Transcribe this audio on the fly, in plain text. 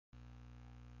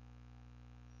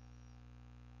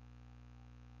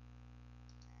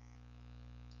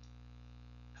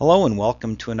Hello and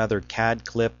welcome to another CAD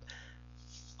clip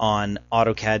on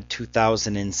Autocad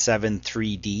 2007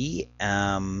 3D.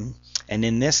 And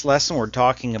in this lesson we're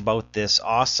talking about this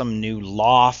awesome new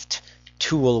Loft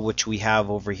tool which we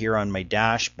have over here on my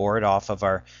dashboard off of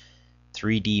our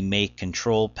 3D Make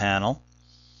control panel.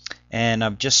 And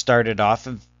I've just started off.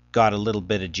 I've got a little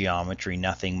bit of geometry,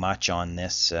 nothing much on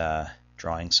this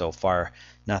drawing so far,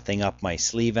 nothing up my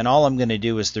sleeve. And all I'm going to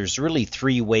do is there's really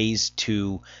three ways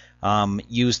to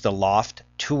use the Loft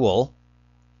tool.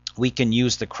 We can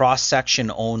use the cross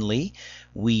section only,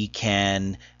 we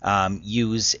can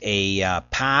use a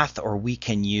path, or we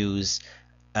can use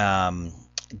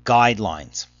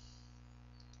guidelines.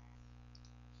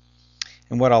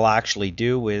 And what I'll actually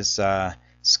do is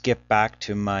skip back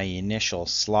to my initial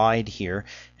slide here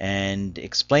and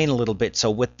explain a little bit. So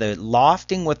with the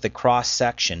lofting with the cross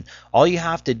section, all you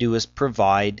have to do is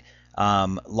provide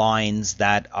lines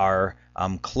that are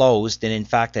closed, and in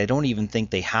fact I don't even think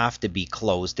they have to be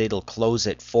closed. It'll close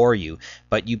it for you,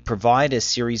 but you provide a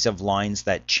series of lines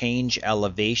that change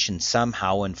elevation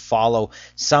somehow and follow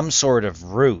some sort of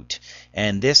route.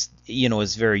 And this,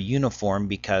 is very uniform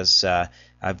because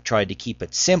I've tried to keep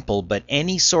it simple, but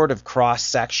any sort of cross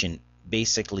section,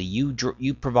 basically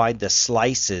you provide the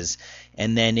slices,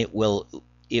 and then it will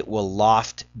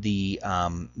loft the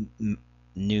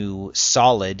new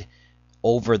solid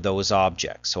over those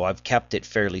objects. So I've kept it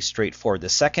fairly straightforward. The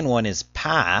second one is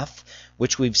path,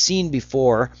 which we've seen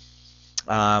before,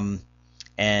 but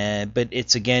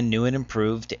it's again new and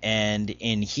improved. And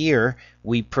in here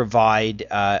we provide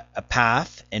a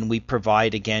path, and we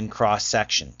provide again cross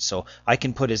section. So I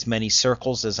can put as many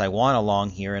circles as I want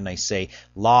along here, and I say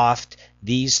loft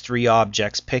these three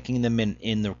objects, picking them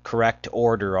in the correct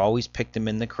order. Always pick them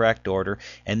in the correct order,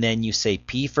 and then you say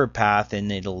P for path,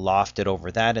 and it'll loft it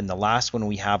over that. And the last one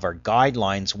we have our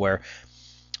guidelines, where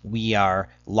we are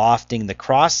lofting the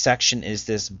cross section is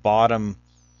this bottom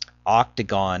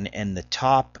octagon, and the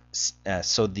top,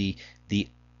 so the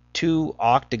two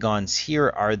octagons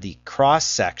here are the cross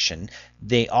section.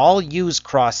 They all use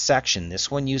cross section.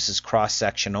 This one uses cross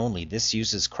section only. This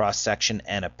uses cross section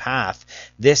and a path.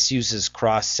 This uses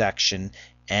cross section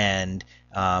and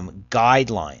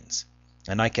guidelines.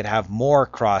 And I could have more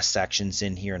cross sections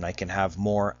in here, and I can have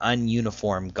more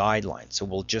ununiform guidelines. So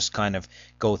we'll just kind of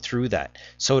go through that.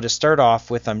 So to start off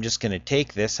with, I'm just going to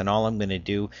take this, and all I'm going to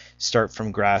do, start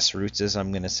from grassroots, is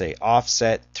I'm going to say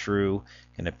offset through.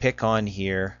 I'm going to pick on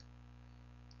here,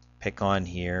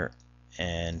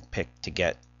 and pick to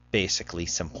get basically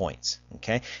some points.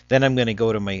 Okay, then I'm going to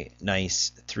go to my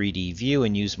nice 3D view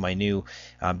and use my new,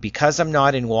 because I'm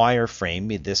not in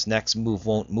wireframe, this next move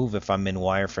won't move if I'm in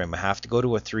wireframe. I have to go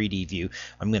to a 3D view.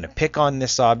 I'm going to pick on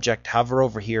this object, hover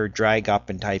over here, drag up,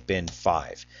 and type in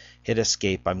 5. Hit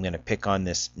escape. I'm going to pick on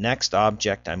this next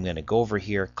object. I'm going to go over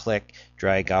here, click,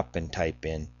 drag up, and type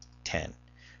in 10. I'm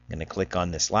going to click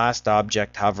on this last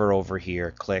object, hover over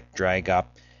here, click, drag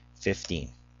up, 15.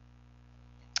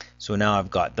 So now I've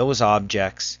got those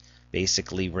objects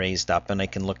basically raised up, and I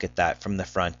can look at that from the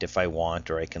front if I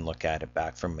want, or I can look at it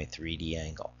back from my 3D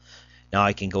angle. Now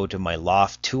I can go to my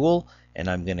Loft tool, and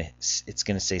it's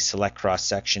going to say select cross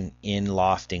section in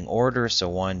lofting order. So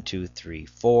 1, 2, 3,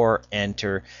 4,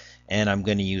 enter, and I'm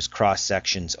going to use cross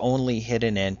sections only, hit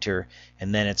and enter,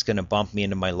 and then it's going to bump me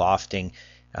into my lofting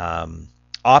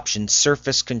option,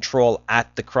 surface control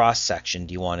at the cross section.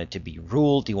 Do you want it to be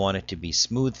ruled? Do you want it to be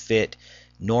smooth fit?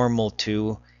 Normal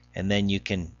to, and then you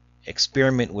can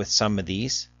experiment with some of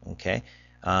these. Okay,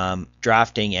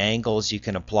 drafting angles, you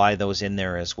can apply those in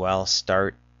there as well.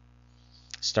 Start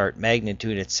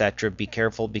magnitude, etc. Be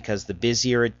careful, because the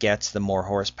busier it gets, the more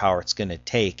horsepower it's going to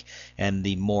take, and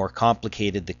the more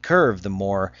complicated the curve, the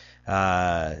more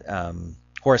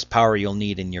horsepower you'll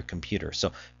need in your computer.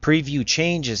 So preview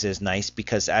changes is nice,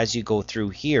 because as you go through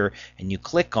here and you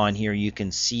click on here, you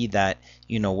can see that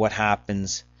what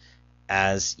happens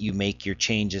as you make your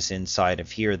changes inside of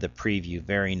here, the preview.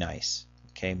 Very nice.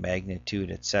 Okay,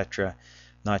 magnitude, etc.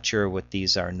 Not sure what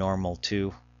these are. Normal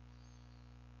to.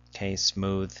 Okay,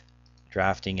 smooth,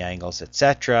 drafting angles,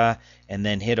 etc. And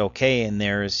then hit OK, and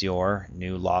there's your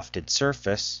new lofted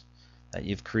surface that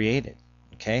you've created.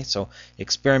 Okay, so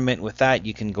experiment with that.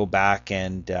 You can go back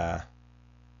and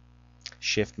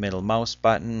shift middle mouse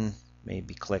button,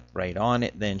 maybe click right on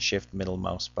it, then shift middle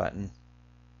mouse button.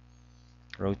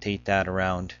 Rotate that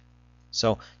around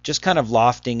So just kind of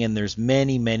lofting, and there's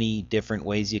many different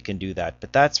ways you can do that.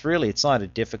 But that's really, it's not a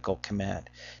difficult command.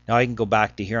 Now I can go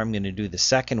back to here. I'm going to do the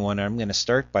second one. I'm going to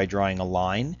start by drawing a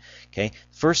line. Okay.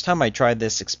 First time I tried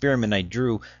this experiment, I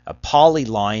drew a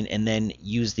polyline and then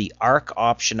used the arc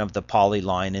option of the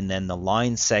polyline and then the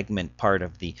line segment part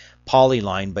of the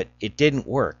polyline, but it didn't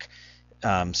work.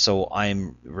 So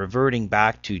I'm reverting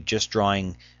back to just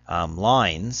drawing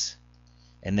lines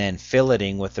and then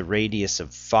filleting with a radius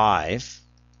of 5.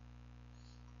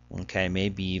 Okay,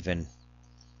 maybe even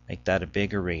make that a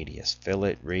bigger radius.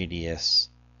 Fillet radius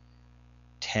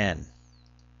 10.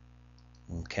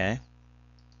 Okay.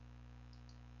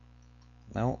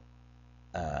 No.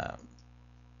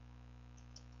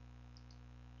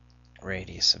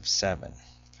 Radius of 7.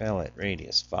 Fillet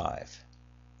radius 5.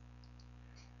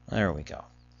 There we go.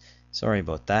 Sorry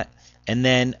about that. And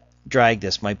then drag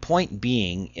this. My point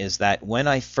being is that when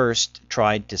I first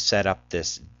tried to set up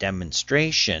this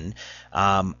demonstration,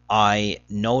 I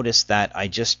noticed that I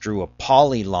just drew a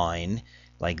polyline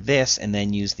like this and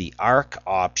then used the arc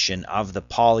option of the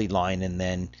polyline and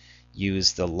then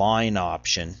used the line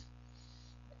option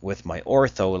with my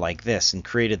ortho like this and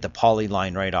created the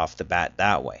polyline right off the bat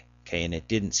that way. Okay, and it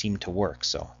didn't seem to work,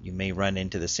 so you may run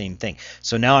into the same thing.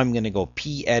 So now I'm going to go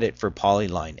P edit for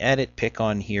polyline edit, pick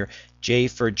on here, J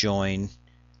for join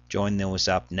those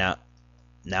up. Now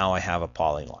I have a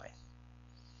polyline.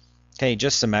 Okay,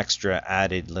 just some extra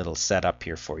added little setup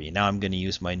here for you. Now I'm going to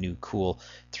use my new cool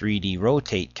 3D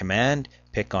rotate command,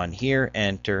 pick on here,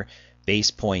 enter,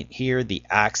 base point here, the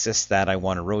axis that I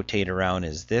want to rotate around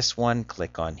is this one,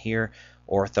 click on here,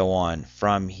 ortho on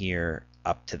from here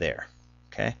up to there.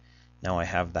 Okay. Now I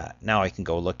have that. Now I can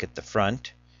go look at the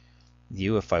front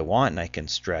view if I want, and I can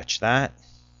stretch that,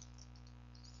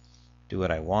 do what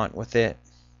I want with it,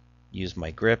 use my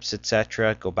grips,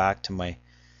 etc. Go back to my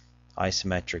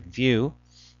isometric view.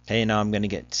 Okay, now I'm going to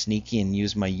get sneaky and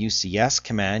use my UCS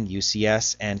command.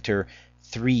 UCS enter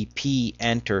 3P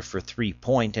enter for 3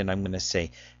 point, and I'm going to say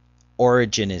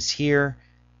origin is here,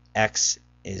 X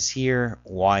is here,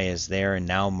 Y is there, and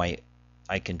now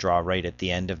I can draw right at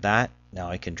the end of that. Now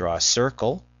I can draw a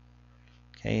circle,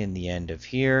 okay, in the end of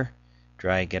here,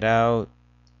 drag it out,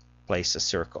 place a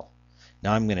circle.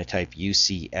 Now I'm going to type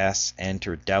UCS,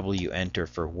 enter W, enter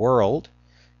for world,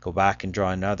 go back and draw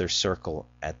another circle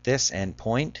at this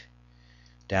endpoint,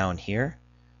 down here,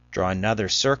 draw another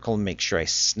circle, make sure I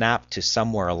snap to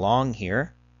somewhere along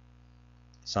here,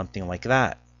 something like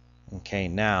that. Okay,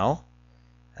 now,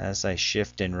 as I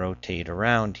shift and rotate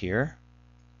around here,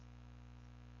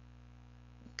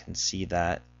 can see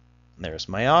that there's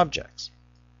my objects.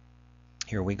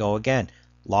 Here we go again.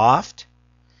 Loft,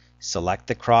 select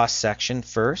the cross section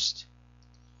first,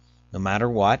 no matter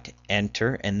what,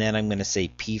 enter, and then I'm going to say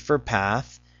P for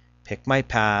path, pick my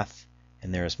path,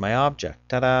 and there's my object.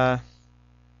 Ta-da!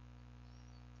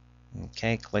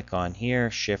 Okay, click on here,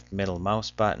 shift middle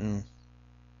mouse button,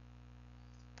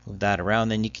 move that around.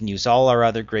 Then you can use all our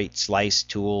other great slice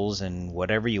tools and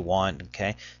whatever you want.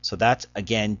 Okay, so that's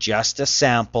again just a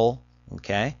sample,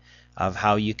 okay, of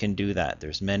how you can do that.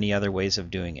 There's many other ways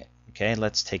of doing it. Okay,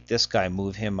 let's take this guy,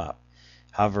 move him up,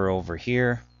 hover over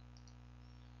here,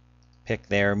 pick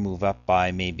there, move up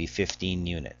by maybe 15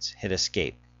 units, hit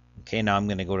escape. Okay, now I'm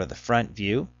going to go to the front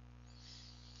view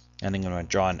and I'm going to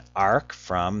draw an arc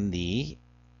from the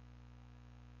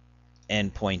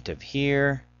endpoint of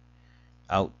here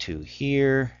out to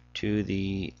here to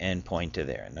the end point of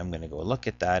there, and I'm going to go look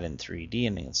at that in 3D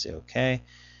and I can say okay,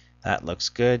 that looks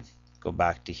good. Go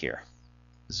back to here,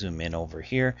 zoom in over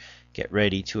here, get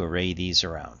ready to array these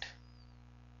around.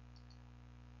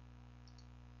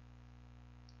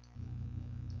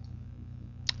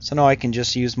 So now I can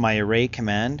just use my array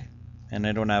command, and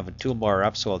I don't have a toolbar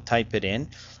up, so I'll type it in.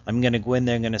 I'm going to go in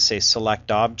there, I'm going to say select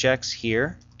objects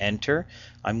here, enter.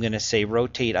 I'm going to say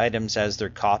rotate items as they're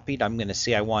copied. I'm going to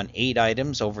say I want 8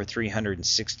 items over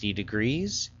 360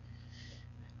 degrees.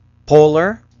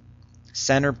 Polar,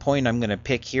 center point I'm going to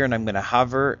pick here, and I'm going to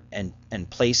hover and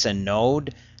place a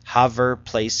node. Hover,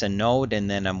 place a node, and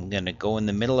then I'm going to go in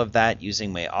the middle of that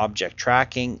using my object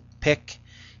tracking, pick,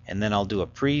 and then I'll do a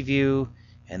preview,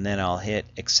 and then I'll hit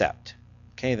accept.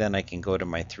 Okay, then I can go to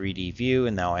my 3D view,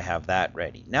 and now I have that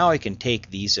ready. Now I can take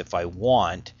these if I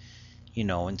want, you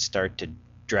know, and start to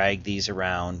drag these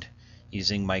around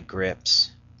using my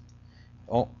grips.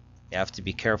 Oh, you have to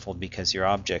be careful because your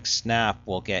object snap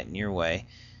will get in your way.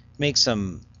 Make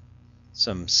some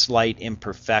slight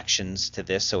imperfections to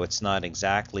this so it's not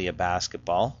exactly a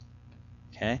basketball.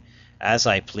 Okay, as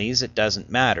I please, it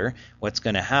doesn't matter. What's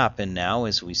going to happen now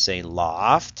is we say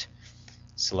loft,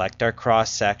 select our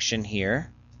cross section here,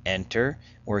 enter.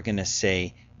 We're going to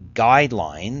say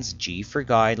guidelines, G for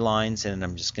guidelines, and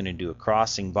I'm just going to do a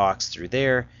crossing box through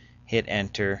there, hit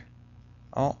enter.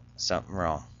 Oh, something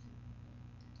wrong.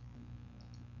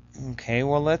 Okay,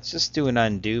 well, let's just do an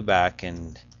undo back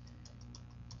and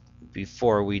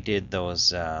before we did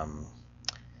those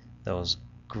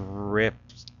grip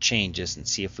changes and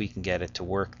see if we can get it to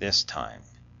work this time.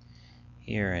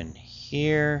 Here and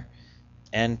here,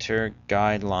 enter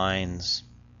guidelines.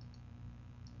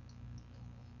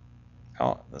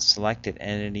 Oh, the selected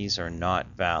entities are not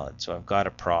valid, so I've got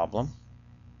a problem.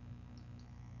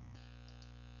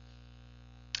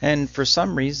 And for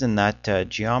some reason that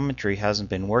geometry hasn't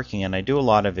been working, and I do a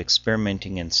lot of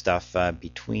experimenting and stuff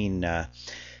between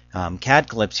CAD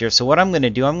clips here. So what I'm going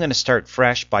to do, I'm going to start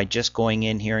fresh by just going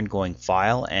in here and going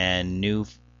File and new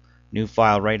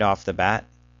file right off the bat.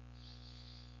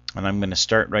 And I'm going to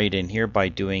start right in here by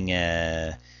doing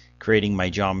creating my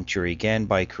geometry again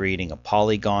by creating a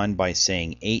polygon by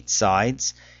saying 8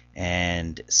 sides,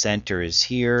 and center is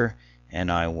here,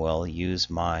 and I will use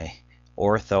my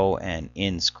ortho and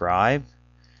inscribe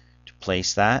to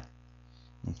place that.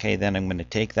 Okay, then I'm going to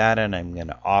take that and I'm going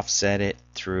to offset it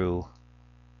through,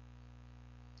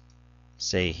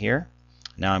 say, here.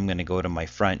 Now I'm going to go to my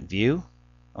front view.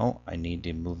 Oh, I need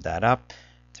to move that up.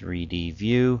 3D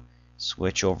view,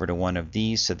 switch over to one of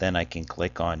these, so then I can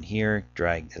click on here,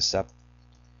 drag this up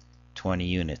 20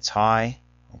 units high.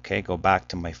 Okay, go back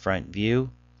to my front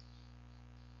view,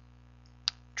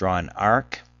 draw an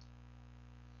arc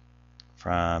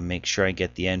from, make sure I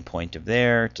get the endpoint of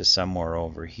there to somewhere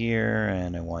over here,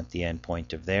 and I want the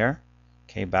endpoint of there.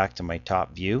 Okay, back to my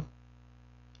top view.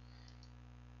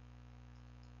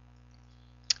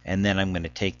 And then I'm going to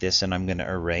take this and I'm going to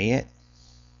array it.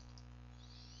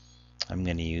 I'm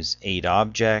going to use 8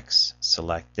 objects,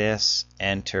 select this,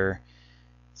 enter.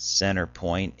 Center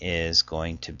point is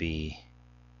going to be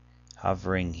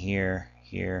hovering here,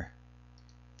 here,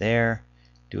 there.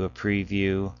 Do a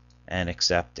preview and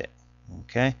accept it.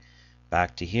 Okay,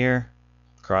 back to here,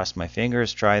 cross my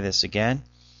fingers, try this again.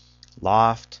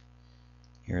 Loft,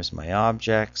 here's my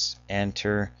objects,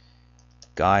 enter,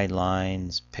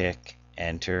 guidelines, pick,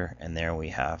 enter, and there we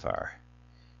have our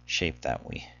shape that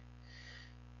we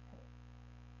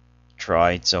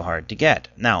tried so hard to get.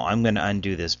 Now I'm going to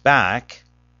undo this back.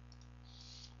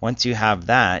 Once you have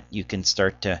that, you can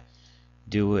start to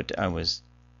do it. I was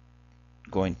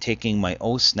taking my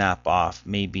O snap off,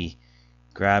 maybe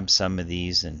grab some of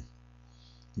these and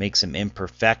make some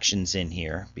imperfections in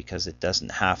here, because it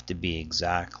doesn't have to be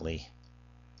exactly,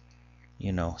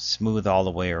 you know, smooth all the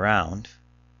way around.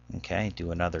 Okay,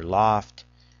 do another loft.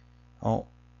 Oh,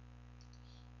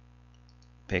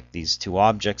 pick these 2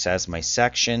 objects as my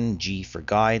section, G for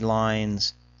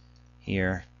guidelines.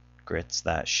 Here, grits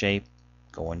that shape,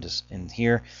 go into in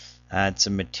here, add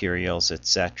some materials,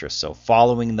 etc. So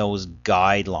following those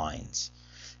guidelines.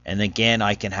 And again,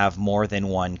 I can have more than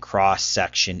one cross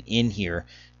section in here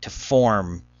to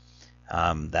form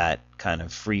that kind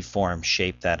of free form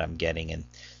shape that I'm getting. And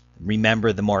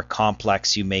remember, the more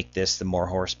complex you make this, the more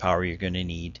horsepower you're going to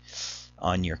need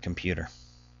on your computer.